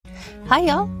Hi,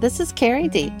 y'all. This is Carrie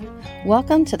D.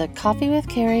 Welcome to the Coffee with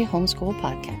Carrie Homeschool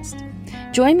Podcast.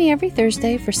 Join me every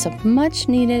Thursday for some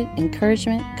much-needed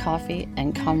encouragement, coffee,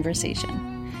 and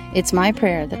conversation. It's my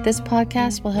prayer that this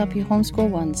podcast will help you homeschool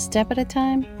one step at a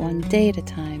time, one day at a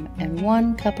time, and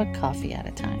one cup of coffee at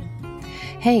a time.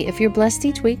 Hey, if you're blessed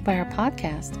each week by our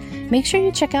podcast, make sure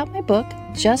you check out my book,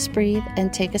 Just Breathe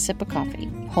and Take a Sip of Coffee,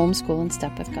 Homeschool in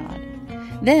Step with God.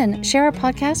 Then share our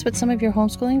podcast with some of your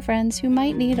homeschooling friends who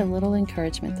might need a little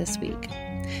encouragement this week.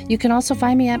 You can also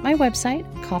find me at my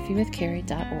website,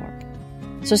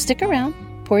 coffeewithcarrie.org. So stick around,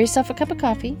 pour yourself a cup of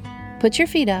coffee, put your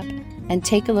feet up, and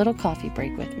take a little coffee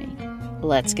break with me.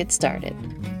 Let's get started.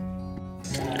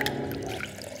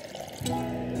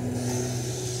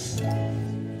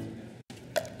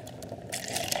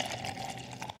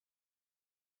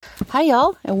 Hi,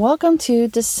 y'all, and welcome to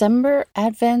December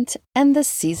Advent and the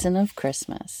season of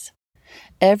Christmas.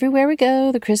 Everywhere we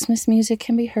go, the Christmas music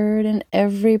can be heard, and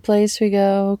every place we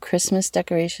go, Christmas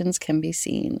decorations can be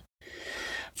seen.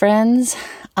 Friends,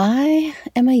 I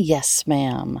am a yes,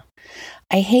 ma'am.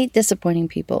 I hate disappointing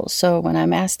people, so when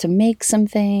I'm asked to make some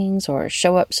things or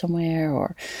show up somewhere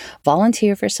or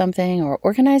volunteer for something or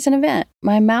organize an event,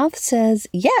 my mouth says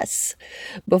yes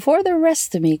before the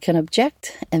rest of me can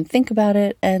object and think about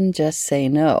it and just say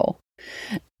no.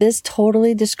 This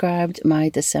totally described my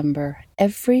December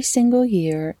every single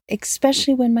year,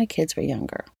 especially when my kids were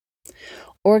younger.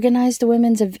 Organize the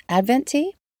women's Advent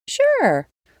tea? Sure.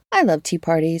 I love tea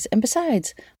parties, and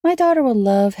besides, my daughter will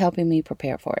love helping me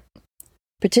prepare for it.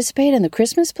 Participate in the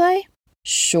Christmas play?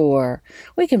 Sure,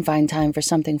 we can find time for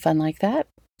something fun like that.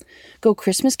 Go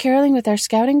Christmas caroling with our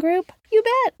scouting group? You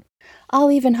bet.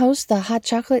 I'll even host the hot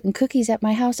chocolate and cookies at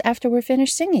my house after we're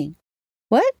finished singing.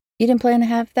 What? You didn't plan to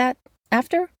have that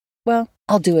after? Well,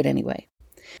 I'll do it anyway.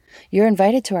 You're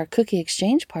invited to our cookie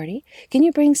exchange party. Can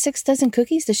you bring 6 dozen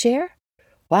cookies to share?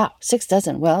 Wow, 6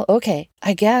 dozen. Well, okay.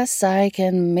 I guess I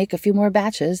can make a few more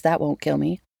batches. That won't kill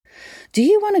me. Do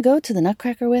you want to go to the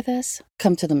Nutcracker with us?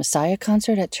 Come to the Messiah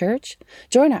concert at church?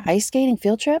 Join our ice skating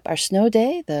field trip, our snow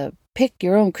day, the pick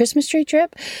your own Christmas tree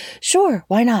trip? Sure,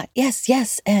 why not? Yes,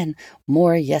 yes, and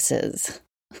more yeses.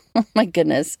 Oh my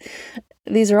goodness.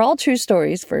 These are all true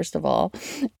stories, first of all.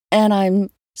 And I'm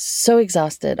so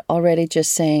exhausted already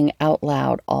just saying out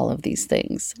loud all of these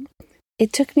things.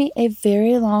 It took me a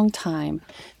very long time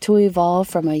to evolve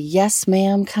from a yes,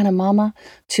 ma'am kind of mama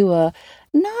to a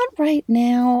not right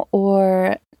now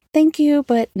or thank you,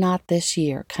 but not this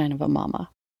year kind of a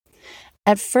mama.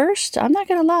 At first, I'm not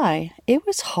going to lie, it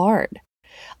was hard.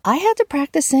 I had to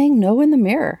practice saying no in the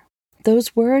mirror.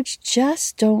 Those words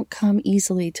just don't come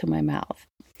easily to my mouth.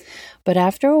 But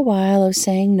after a while of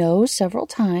saying no several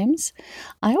times,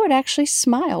 I would actually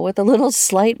smile with a little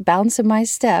slight bounce in my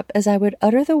step as I would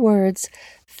utter the words,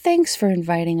 "Thanks for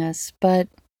inviting us, but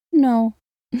no."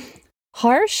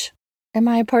 Harsh? Am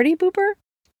I a party pooper?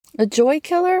 A joy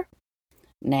killer?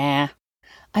 Nah.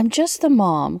 I'm just the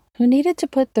mom who needed to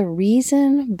put the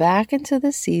reason back into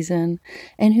the season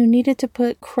and who needed to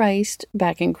put Christ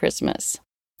back in Christmas.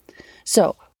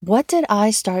 So, what did I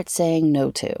start saying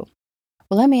no to?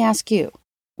 Well, let me ask you,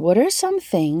 what are some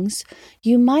things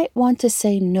you might want to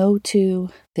say no to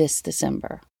this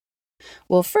December?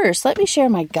 Well, first, let me share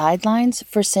my guidelines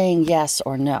for saying yes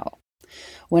or no.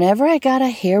 Whenever I got a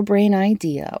harebrained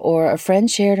idea or a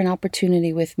friend shared an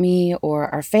opportunity with me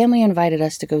or our family invited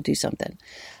us to go do something,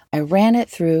 I ran it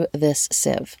through this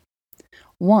sieve.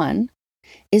 1,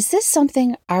 is this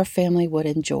something our family would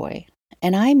enjoy?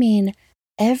 And I mean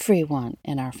everyone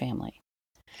in our family.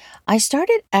 I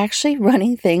started actually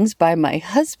running things by my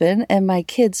husband and my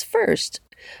kids first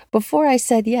before I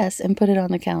said yes and put it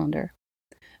on the calendar.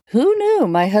 Who knew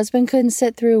my husband couldn't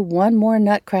sit through one more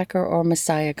Nutcracker or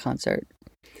Messiah concert?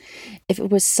 If it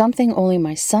was something only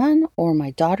my son or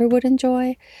my daughter would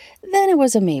enjoy, then it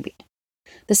was a maybe.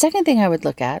 The second thing I would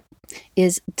look at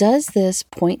is, does this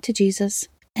point to Jesus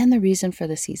and the reason for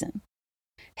the season?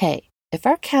 Hey, if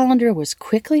our calendar was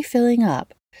quickly filling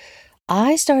up,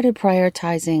 I started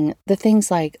prioritizing the things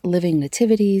like living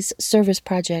nativities, service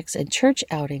projects, and church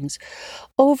outings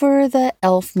over the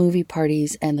elf movie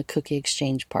parties and the cookie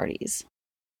exchange parties.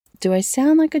 Do I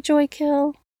sound like a joy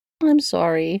kill? I'm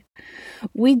sorry.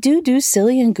 We do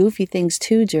silly and goofy things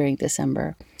too during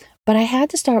December, but I had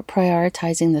to start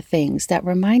prioritizing the things that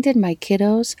reminded my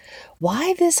kiddos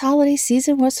why this holiday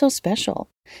season was so special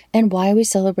and why we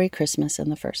celebrate Christmas in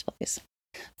the first place.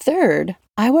 Third,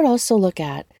 I would also look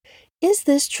at, is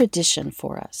this tradition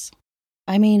for us?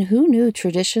 I mean, who knew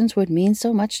traditions would mean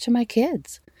so much to my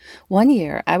kids? One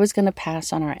year, I was going to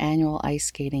pass on our annual ice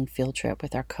skating field trip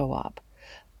with our co-op.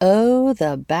 Oh,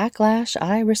 the backlash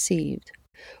I received.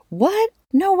 What?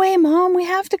 No way, Mom, we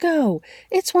have to go.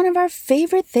 It's one of our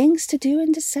favorite things to do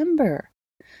in December.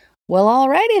 Well,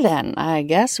 alrighty then. I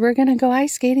guess we're going to go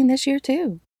ice skating this year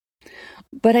too.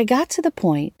 But I got to the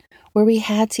point where we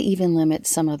had to even limit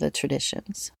some of the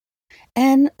traditions.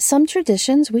 And some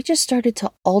traditions we just started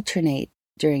to alternate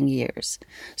during years.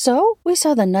 So we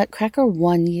saw the Nutcracker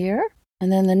one year,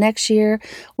 and then the next year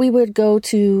we would go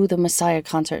to the Messiah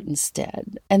concert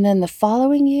instead. And then the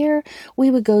following year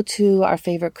we would go to our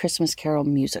favorite Christmas Carol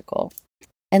musical.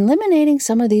 Eliminating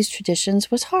some of these traditions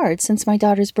was hard since my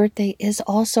daughter's birthday is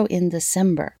also in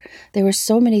December. There were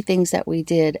so many things that we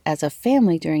did as a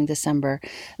family during December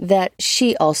that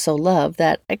she also loved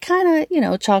that I kind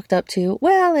of, chalked up to,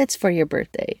 well, it's for your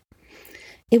birthday.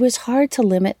 It was hard to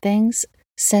limit things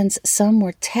since some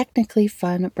were technically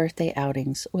fun birthday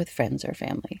outings with friends or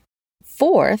family.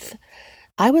 Fourth,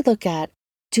 I would look at,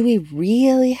 do we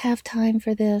really have time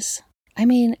for this? I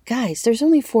mean, guys, there's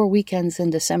only 4 weekends in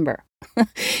December.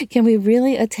 Can we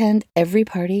really attend every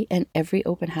party and every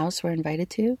open house we're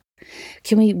invited to?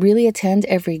 Can we really attend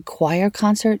every choir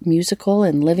concert, musical,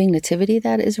 and living nativity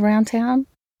that is around town?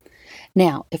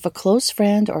 Now, if a close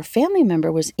friend or family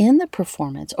member was in the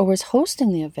performance or was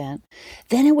hosting the event,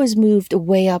 then it was moved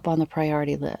way up on the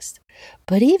priority list.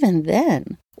 But even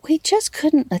then, we just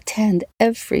couldn't attend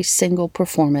every single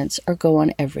performance or go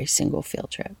on every single field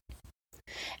trip.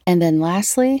 And then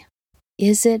lastly,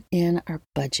 is it in our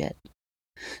budget?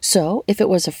 So if it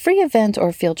was a free event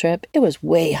or field trip, it was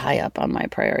way high up on my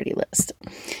priority list.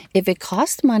 If it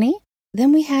cost money,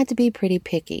 then we had to be pretty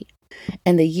picky.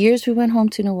 And the years we went home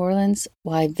to New Orleans,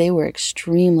 why, they were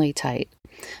extremely tight.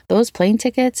 Those plane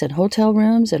tickets and hotel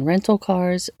rooms and rental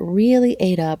cars really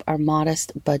ate up our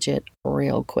modest budget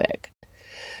real quick.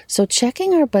 So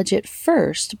checking our budget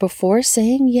first before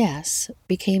saying yes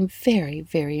became very,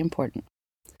 very important.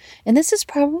 And this is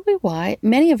probably why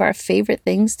many of our favorite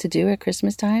things to do at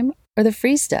Christmas time are the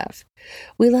free stuff.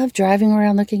 We love driving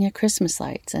around looking at Christmas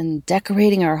lights, and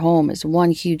decorating our home is one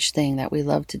huge thing that we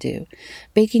love to do.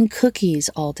 Baking cookies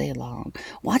all day long,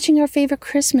 watching our favorite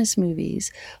Christmas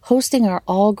movies, hosting our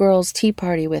all-girls tea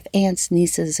party with aunts,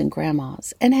 nieces, and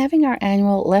grandmas, and having our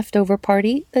annual leftover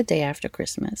party the day after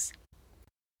Christmas.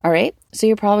 All right, so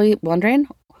you're probably wondering,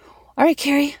 all right,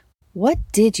 Carrie, what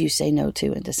did you say no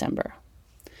to in December?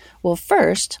 Well,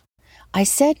 first, I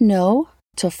said no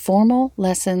to formal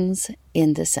lessons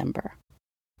in December.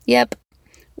 Yep,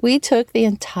 we took the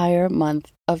entire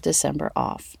month of December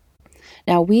off.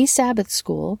 Now, we Sabbath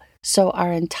school, so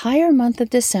our entire month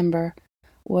of December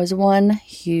was one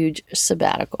huge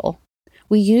sabbatical.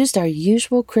 We used our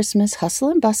usual Christmas hustle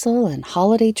and bustle and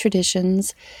holiday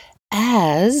traditions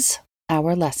as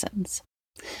our lessons.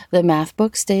 The math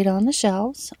book stayed on the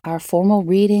shelves. Our formal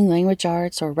reading, language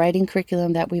arts, or writing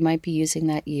curriculum that we might be using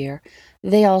that year,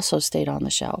 they also stayed on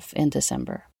the shelf in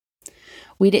December.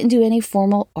 We didn't do any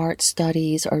formal art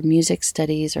studies or music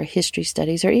studies or history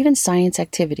studies or even science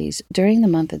activities during the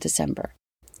month of December.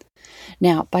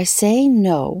 Now, by saying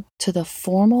no to the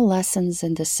formal lessons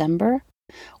in December,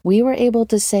 we were able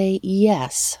to say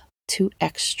yes to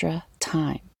extra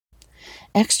time.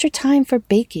 Extra time for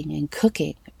baking and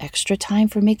cooking, extra time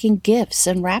for making gifts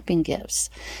and wrapping gifts,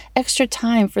 extra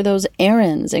time for those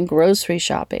errands and grocery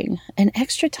shopping, and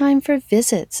extra time for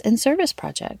visits and service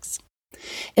projects.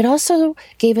 It also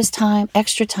gave us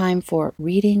extra time for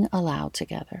reading aloud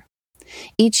together.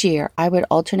 Each year, I would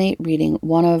alternate reading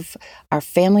one of our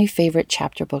family favorite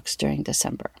chapter books during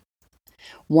December.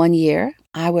 One year,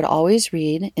 I would always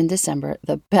read in December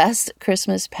The Best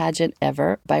Christmas Pageant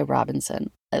Ever by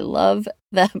Robinson. I love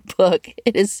that book.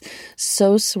 It is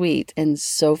so sweet and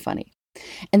so funny.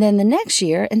 And then the next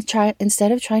year,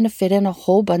 instead of trying to fit in a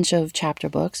whole bunch of chapter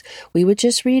books, we would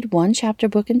just read one chapter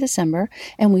book in December,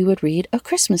 and we would read A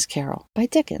Christmas Carol by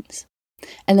Dickens.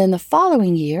 And then the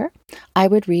following year, I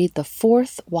would read The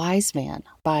Fourth Wise Man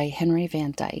by Henry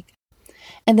Van Dyke.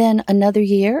 And then another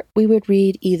year, we would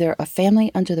read either A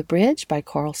Family Under the Bridge by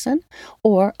Carlson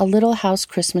or A Little House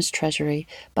Christmas Treasury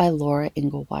by Laura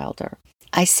Ingalls Wilder.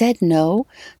 I said no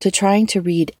to trying to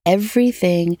read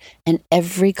everything and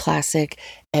every classic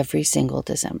every single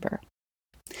December.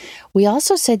 We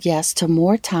also said yes to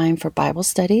more time for Bible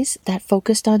studies that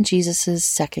focused on Jesus'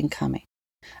 second coming.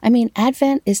 I mean,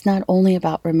 Advent is not only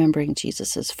about remembering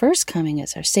Jesus' first coming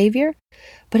as our Savior,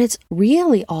 but it's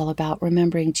really all about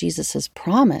remembering Jesus'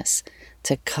 promise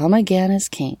to come again as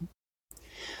King.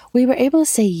 We were able to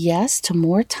say yes to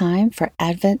more time for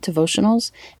Advent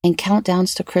devotionals and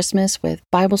countdowns to Christmas with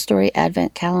Bible story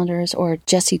Advent calendars or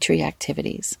Jesse Tree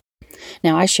activities.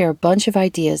 Now, I share a bunch of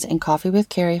ideas in Coffee with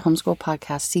Carrie Homeschool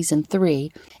Podcast Season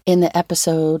 3 in the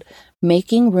episode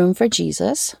Making Room for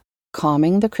Jesus,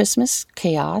 Calming the Christmas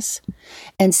Chaos,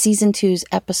 and Season 2's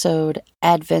episode,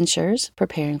 Adventures,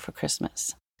 Preparing for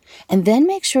Christmas. And then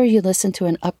make sure you listen to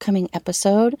an upcoming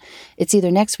episode. It's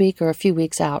either next week or a few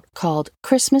weeks out, called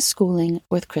Christmas Schooling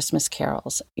with Christmas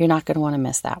Carols. You're not going to want to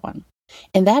miss that one.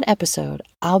 In that episode,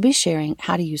 I'll be sharing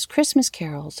how to use Christmas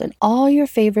carols and all your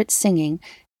favorite singing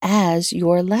as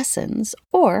your lessons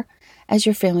or as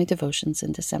your family devotions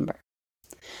in December.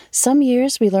 Some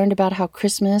years we learned about how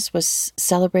Christmas was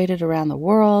celebrated around the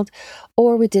world,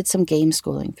 or we did some game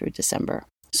schooling through December.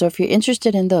 So if you're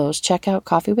interested in those, check out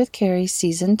Coffee with Carrie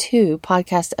Season 2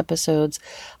 podcast episodes,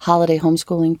 Holiday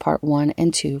Homeschooling Part 1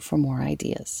 and 2 for more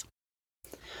ideas.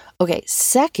 Okay,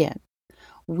 second,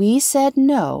 we said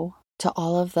no to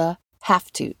all of the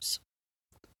have-tos.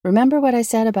 Remember what I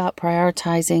said about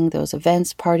prioritizing those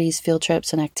events, parties, field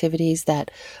trips, and activities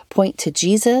that point to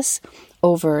Jesus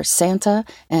over Santa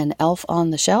and Elf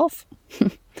on the Shelf?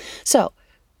 So,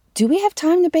 do we have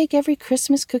time to bake every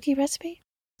Christmas cookie recipe?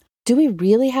 Do we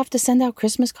really have to send out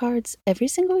Christmas cards every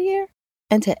single year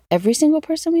and to every single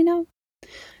person we know?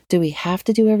 Do we have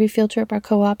to do every field trip our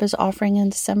co-op is offering in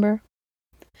December?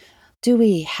 Do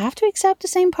we have to accept the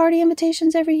same party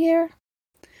invitations every year?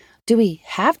 Do we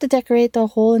have to decorate the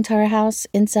whole entire house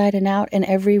inside and out in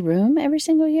every room every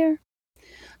single year?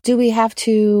 Do we have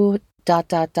to ...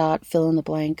 fill in the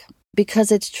blank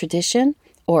because it's tradition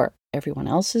or everyone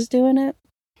else is doing it?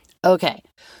 Okay,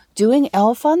 doing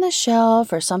Elf on the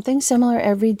Shelf or something similar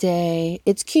every day,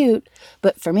 it's cute,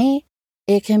 but for me,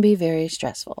 it can be very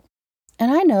stressful.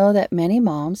 And I know that many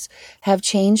moms have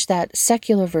changed that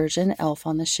secular version, Elf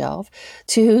on the Shelf,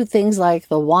 to things like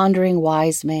the Wandering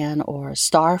Wise Man or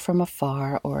Star from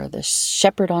Afar or the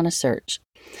Shepherd on a Search.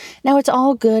 Now, it's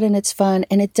all good and it's fun,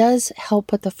 and it does help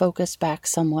put the focus back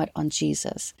somewhat on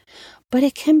Jesus. But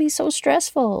it can be so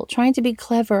stressful trying to be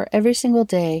clever every single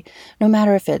day, no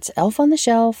matter if it's Elf on the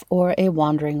Shelf or a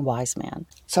Wandering Wise Man.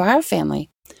 So our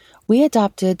family, we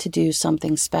adopted to do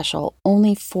something special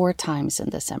only 4 times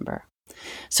in December.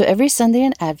 So every Sunday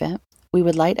in Advent, we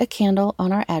would light a candle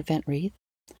on our Advent wreath,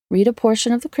 read a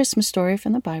portion of the Christmas story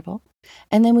from the Bible,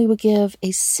 and then we would give a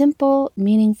simple,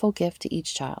 meaningful gift to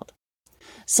each child.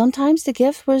 Sometimes the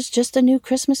gift was just a new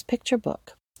Christmas picture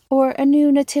book, or a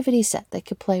new nativity set they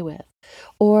could play with,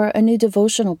 or a new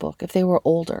devotional book if they were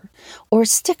older, or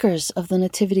stickers of the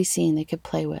nativity scene they could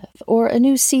play with, or a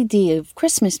new CD of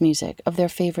Christmas music of their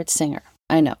favorite singer.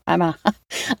 I know,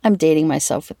 I'm dating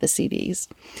myself with the CDs,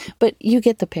 but you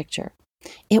get the picture.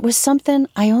 It was something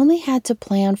I only had to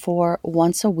plan for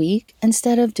once a week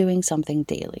instead of doing something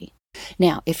daily.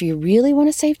 Now, if you really want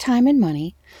to save time and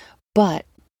money, but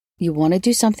you want to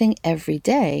do something every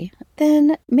day,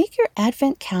 then make your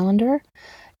Advent calendar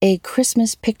a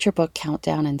Christmas picture book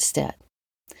countdown instead.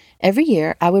 Every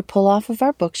year, I would pull off of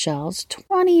our bookshelves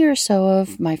 20 or so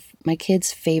of my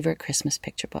kids' favorite Christmas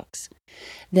picture books.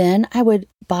 Then I would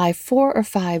buy 4 or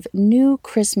 5 new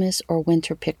Christmas or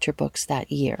winter picture books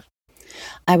that year.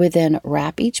 I would then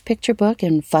wrap each picture book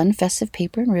in fun festive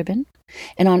paper and ribbon,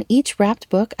 and on each wrapped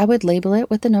book, I would label it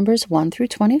with the numbers 1 through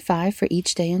 25 for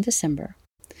each day in December.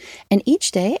 And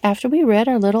each day, after we read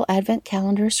our little Advent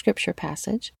calendar scripture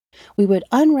passage, we would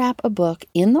unwrap a book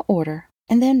in the order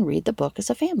and then read the book as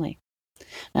a family.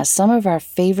 Now, some of our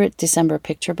favorite December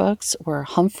picture books were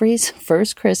Humphrey's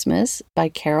First Christmas by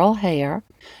Carol Hare,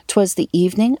 'Twas the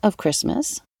Evening of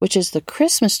Christmas, which is the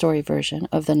Christmas story version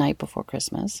of The Night Before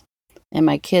Christmas. And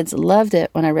my kids loved it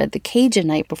when I read The Cajun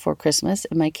Night Before Christmas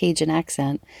in my Cajun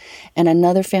accent. And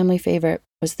another family favorite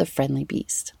was The Friendly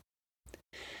Beast.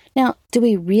 Now, do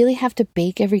we really have to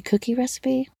bake every cookie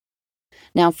recipe?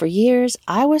 Now, for years,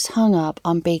 I was hung up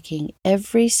on baking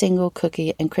every single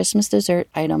cookie and Christmas dessert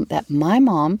item that my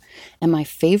mom and my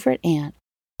favorite aunt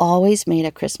always made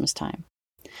at Christmas time.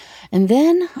 And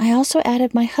then I also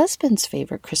added my husband's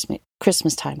favorite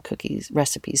Christmas time cookies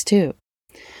recipes too.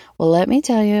 Well, let me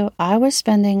tell you, I was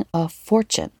spending a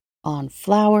fortune on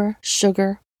flour,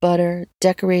 sugar, butter,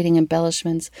 decorating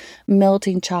embellishments,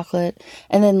 melting chocolate,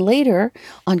 and then later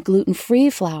on gluten-free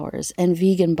flours and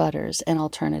vegan butters and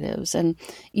alternatives. And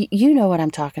you know what I'm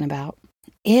talking about.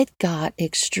 It got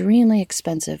extremely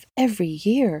expensive every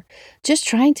year just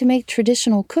trying to make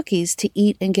traditional cookies to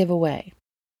eat and give away.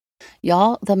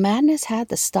 Y'all, the madness had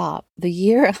to stop the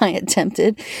year I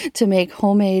attempted to make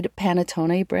homemade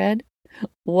panettone bread.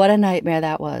 What a nightmare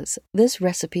that was. This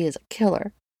recipe is a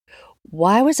killer.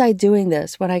 Why was I doing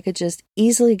this when I could just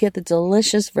easily get the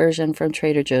delicious version from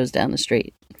Trader Joe's down the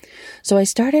street? So I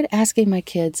started asking my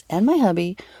kids and my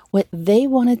hubby what they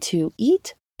wanted to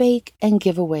eat, bake, and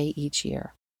give away each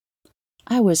year.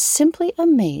 I was simply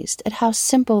amazed at how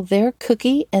simple their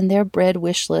cookie and their bread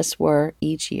wish lists were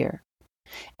each year.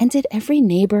 And did every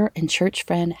neighbor and church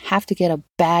friend have to get a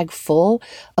bag full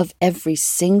of every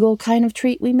single kind of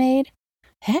treat we made?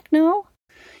 Heck no.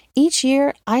 Each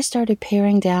year, I started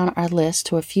paring down our list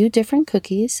to a few different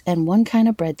cookies and one kind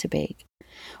of bread to bake.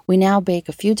 We now bake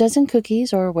a few dozen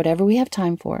cookies or whatever we have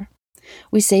time for.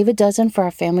 We save a dozen for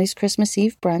our family's Christmas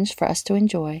Eve brunch for us to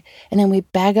enjoy, and then we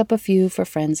bag up a few for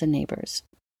friends and neighbors.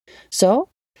 So,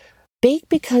 bake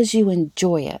because you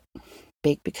enjoy it.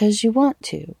 Bake because you want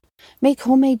to. Make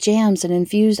homemade jams and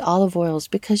infused olive oils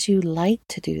because you like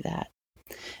to do that.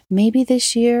 Maybe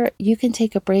this year you can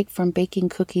take a break from baking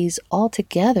cookies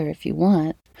altogether if you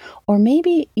want, or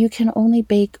maybe you can only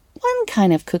bake one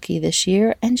kind of cookie this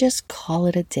year and just call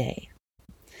it a day.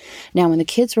 Now, when the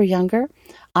kids were younger,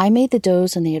 I made the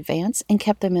doughs in advance and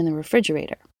kept them in the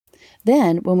refrigerator.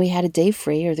 Then, when we had a day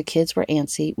free or the kids were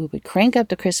antsy, we would crank up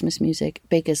the Christmas music,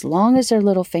 bake as long as their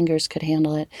little fingers could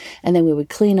handle it, and then we would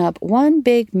clean up one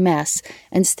big mess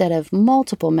instead of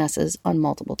multiple messes on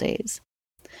multiple days.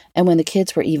 And when the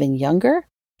kids were even younger,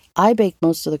 I baked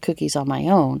most of the cookies on my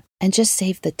own and just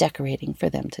saved the decorating for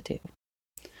them to do.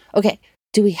 Okay,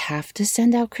 do we have to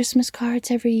send out Christmas cards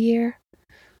every year?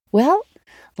 Well,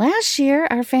 last year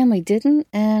our family didn't,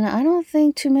 and I don't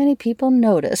think too many people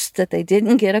noticed that they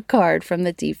didn't get a card from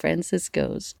the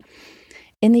DeFranciscos.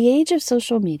 In the age of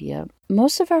social media,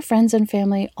 most of our friends and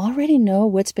family already know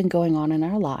what's been going on in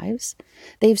our lives.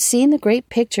 They've seen the great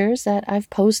pictures that I've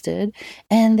posted,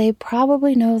 and they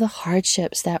probably know the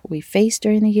hardships that we face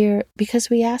during the year because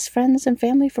we ask friends and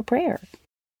family for prayer.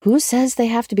 Who says they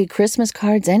have to be Christmas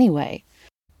cards anyway?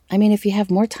 I mean, if you have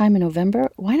more time in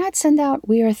November, why not send out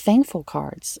We Are Thankful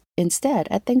cards instead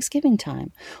at Thanksgiving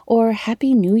time, or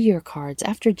Happy New Year cards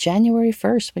after January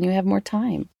 1st when you have more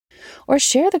time? Or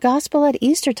share the gospel at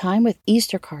Easter time with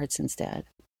Easter cards instead.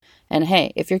 And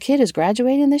hey, if your kid is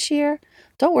graduating this year,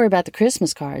 don't worry about the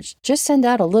Christmas cards. Just send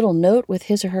out a little note with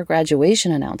his or her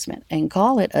graduation announcement and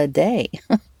call it a day.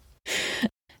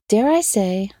 Dare I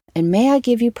say, and may I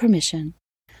give you permission,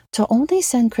 to only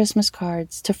send Christmas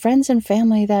cards to friends and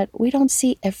family that we don't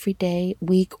see every day,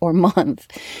 week, or month,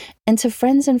 and to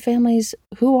friends and families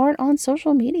who aren't on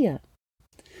social media.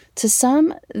 To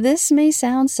some, this may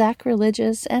sound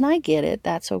sacrilegious, and I get it,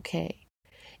 that's okay.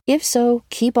 If so,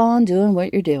 keep on doing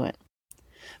what you're doing.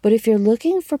 But if you're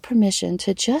looking for permission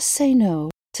to just say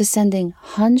no to sending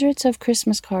hundreds of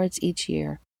Christmas cards each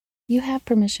year, you have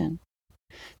permission.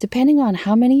 Depending on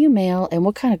how many you mail and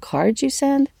what kind of cards you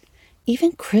send,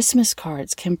 even Christmas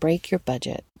cards can break your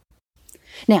budget.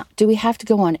 Now, do we have to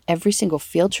go on every single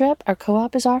field trip our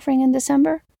co-op is offering in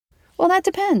December? Well, that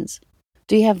depends.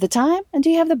 Do you have the time and do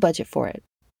you have the budget for it?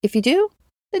 If you do,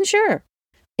 then sure.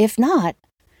 If not,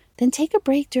 then take a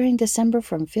break during December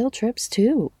from field trips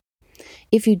too.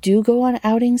 If you do go on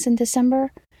outings in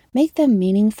December, make them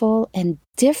meaningful and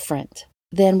different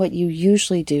than what you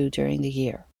usually do during the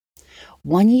year.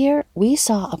 One year, we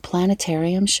saw a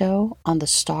planetarium show on the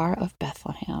Star of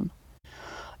Bethlehem.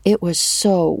 It was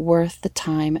so worth the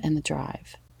time and the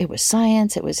drive. It was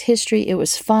science, it was history, it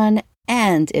was fun,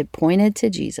 and it pointed to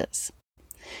Jesus.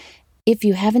 If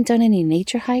you haven't done any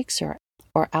nature hikes or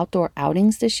outdoor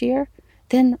outings this year,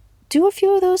 then do a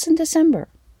few of those in December.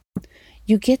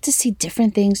 You get to see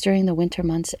different things during the winter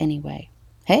months anyway.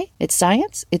 Hey, it's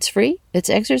science, it's free, it's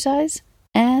exercise,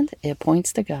 and it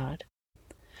points to God.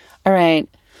 All right,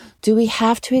 do we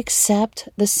have to accept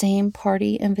the same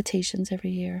party invitations every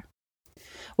year?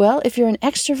 Well, if you're an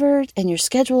extrovert and your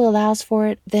schedule allows for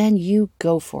it, then you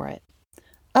go for it.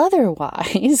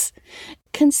 Otherwise,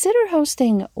 consider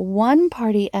hosting one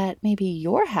party at maybe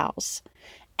your house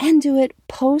and do it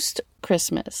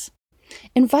post-Christmas.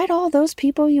 Invite all those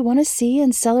people you want to see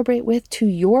and celebrate with to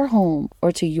your home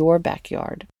or to your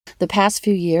backyard. The past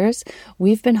few years,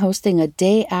 we've been hosting a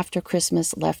day after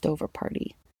Christmas leftover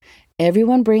party.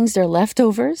 Everyone brings their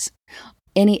leftovers,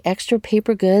 any extra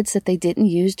paper goods that they didn't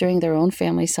use during their own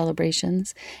family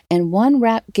celebrations, and one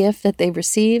wrapped gift that they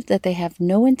received that they have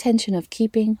no intention of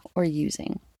keeping or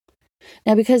using.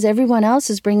 Now, because everyone else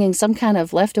is bringing some kind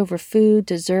of leftover food,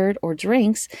 dessert, or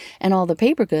drinks, and all the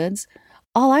paper goods,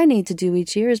 all I need to do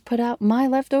each year is put out my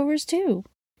leftovers too.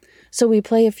 So we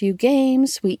play a few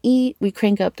games, we eat, we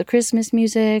crank up the Christmas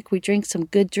music, we drink some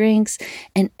good drinks,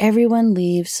 and everyone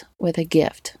leaves with a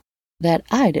gift that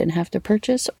I didn't have to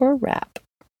purchase or wrap.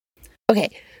 Okay,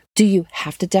 do you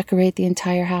have to decorate the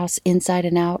entire house inside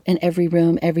and out in every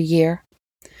room every year?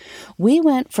 We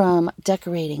went from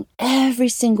decorating every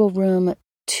single room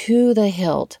to the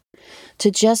hilt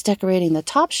to just decorating the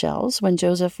top shelves when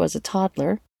Joseph was a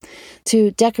toddler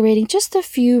to decorating just a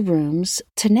few rooms,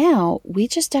 to now we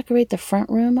just decorate the front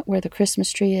room where the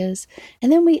Christmas tree is,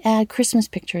 and then we add Christmas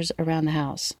pictures around the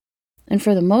house. And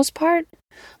for the most part,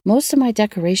 most of my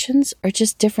decorations are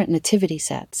just different nativity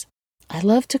sets. I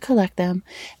love to collect them,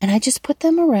 and I just put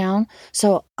them around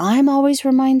so I'm always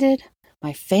reminded,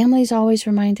 my family's always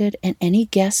reminded, and any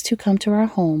guests who come to our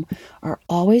home are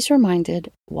always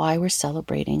reminded why we're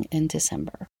celebrating in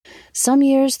December. Some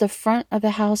years, the front of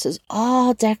the house is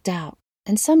all decked out.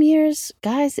 And some years,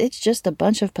 guys, it's just a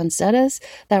bunch of poinsettias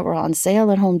that were on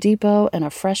sale at Home Depot and a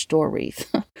fresh door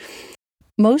wreath.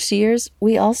 Most years,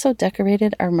 we also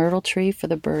decorated our myrtle tree for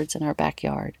the birds in our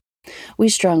backyard. We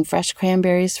strung fresh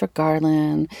cranberries for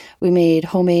garland, we made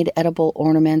homemade edible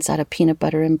ornaments out of peanut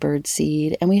butter and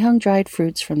birdseed, and we hung dried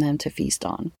fruits from them to feast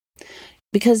on.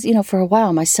 Because, for a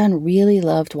while, my son really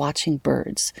loved watching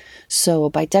birds. So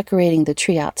by decorating the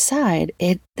tree outside,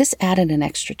 this added an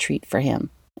extra treat for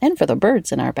him and for the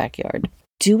birds in our backyard.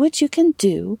 Do what you can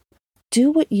do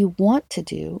what you want to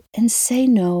do, and say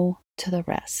no to the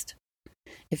rest.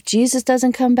 If Jesus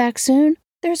doesn't come back soon,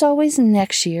 there's always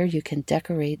next year you can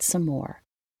decorate some more.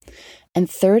 And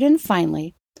third and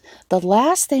finally, the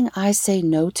last thing I say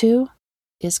no to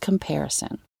is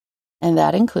comparison. And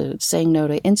that includes saying no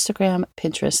to Instagram,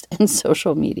 Pinterest, and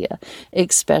social media,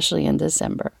 especially in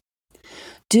December.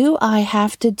 Do I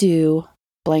have to do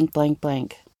blank, blank,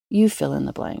 blank? You fill in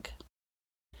the blank.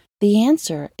 The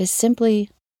answer is simply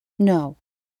no.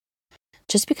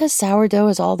 Just because sourdough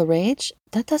is all the rage,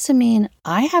 that doesn't mean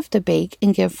I have to bake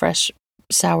and give fresh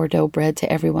sourdough bread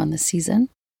to everyone this season.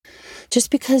 Just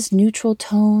because neutral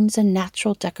tones and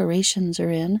natural decorations are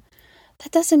in,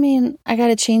 that doesn't mean I got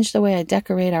to change the way I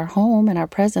decorate our home and our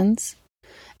presents.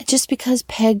 And just because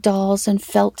peg dolls and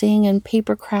felting and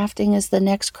paper crafting is the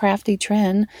next crafty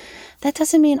trend, that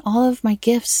doesn't mean all of my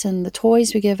gifts and the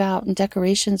toys we give out and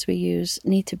decorations we use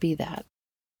need to be that.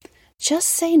 Just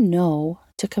say no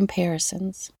to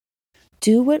comparisons.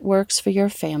 Do what works for your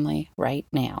family right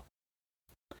now.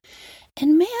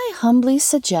 And may I humbly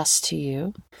suggest to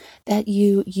you that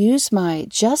you use my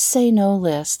Just Say No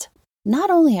list not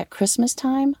only at Christmas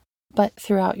time, but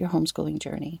throughout your homeschooling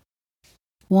journey.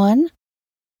 1,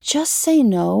 just say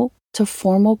no to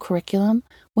formal curriculum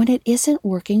when it isn't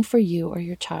working for you or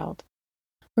your child.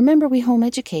 Remember, we home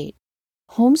educate.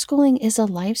 Homeschooling is a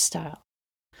lifestyle.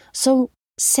 So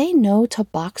say no to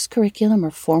box curriculum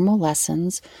or formal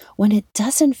lessons when it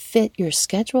doesn't fit your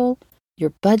schedule,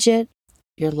 your budget,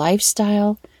 your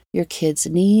lifestyle, your kids'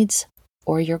 needs,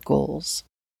 or your goals.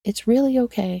 It's really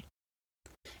okay.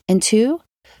 And 2,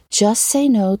 just say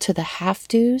no to the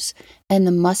have-tos and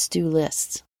the must-do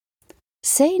lists.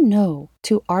 Say no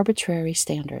to arbitrary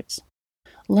standards.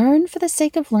 Learn for the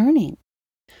sake of learning.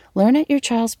 Learn at your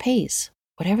child's pace,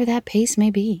 whatever that pace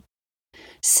may be.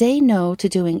 Say no to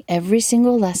doing every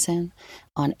single lesson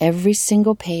on every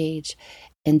single page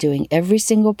and doing every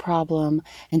single problem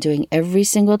and doing every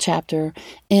single chapter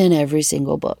in every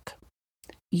single book.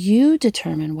 You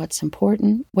determine what's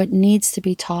important, what needs to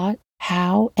be taught,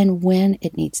 how and when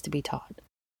it needs to be taught.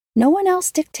 No one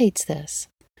else dictates this.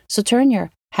 So turn your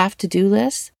have-to-do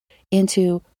list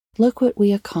into look what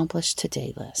we accomplished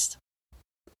today list.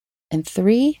 And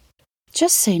 3,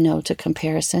 just say no to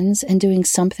comparisons and doing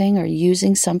something or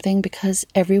using something because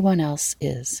everyone else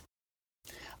is.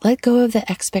 Let go of the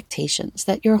expectations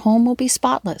that your home will be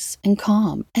spotless and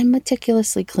calm and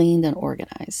meticulously cleaned and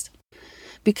organized.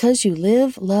 Because you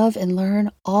live, love, and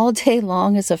learn all day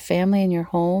long as a family in your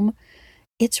home,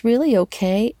 it's really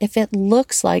okay if it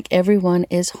looks like everyone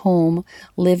is home,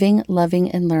 living,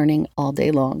 loving, and learning all day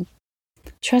long.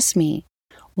 Trust me,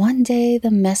 one day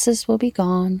the messes will be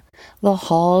gone, the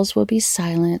halls will be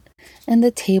silent, and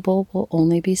the table will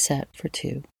only be set for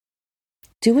 2.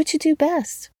 Do what you do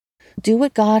best. Do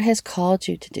what God has called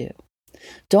you to do.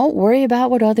 Don't worry about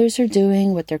what others are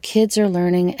doing, what their kids are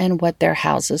learning, and what their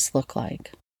houses look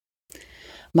like.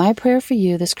 My prayer for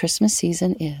you this Christmas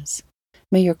season is,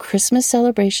 may your Christmas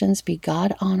celebrations be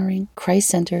God-honoring,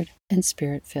 Christ-centered, and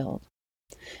Spirit-filled.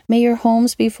 May your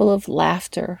homes be full of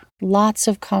laughter, lots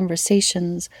of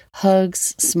conversations,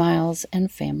 hugs, smiles,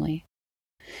 and family.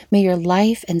 May your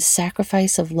life and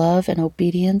sacrifice of love and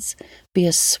obedience be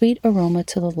a sweet aroma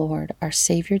to the Lord, our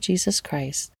Savior Jesus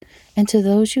Christ, and to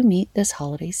those you meet this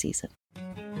holiday season.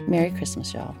 Merry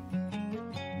Christmas, y'all.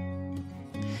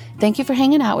 Thank you for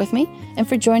hanging out with me and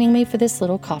for joining me for this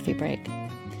little coffee break.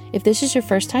 If this is your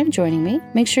first time joining me,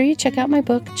 make sure you check out my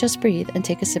book, Just Breathe and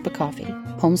Take a Sip of Coffee,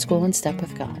 Homeschool in Step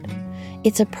with God.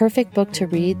 It's a perfect book to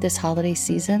read this holiday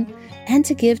season and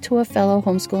to give to a fellow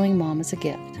homeschooling mom as a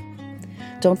gift.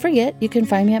 Don't forget, you can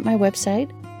find me at my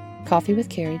website,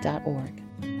 coffeewithcarrie.org.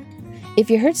 If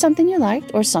you heard something you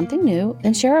liked or something new,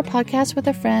 then share our podcast with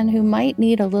a friend who might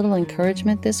need a little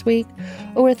encouragement this week,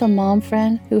 or with a mom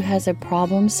friend who has a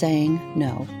problem saying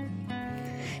no.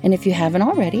 And if you haven't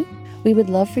already, we would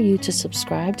love for you to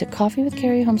subscribe to Coffee with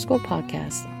Carrie Homeschool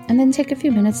Podcast and then take a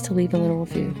few minutes to leave a little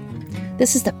review.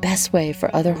 This is the best way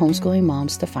for other homeschooling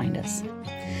moms to find us.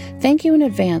 Thank you in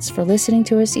advance for listening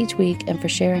to us each week and for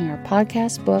sharing our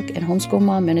podcast, book, and homeschool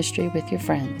mom ministry with your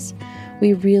friends.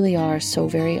 We really are so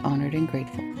very honored and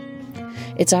grateful.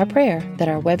 It's our prayer that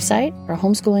our website, our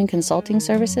homeschooling consulting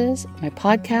services, my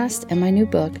podcast, and my new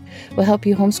book will help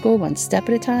you homeschool one step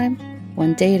at a time,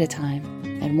 one day at a time,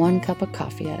 and one cup of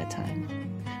coffee at a time.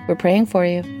 We're praying for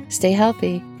you. Stay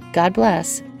healthy. God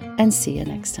bless, and see you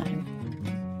next time.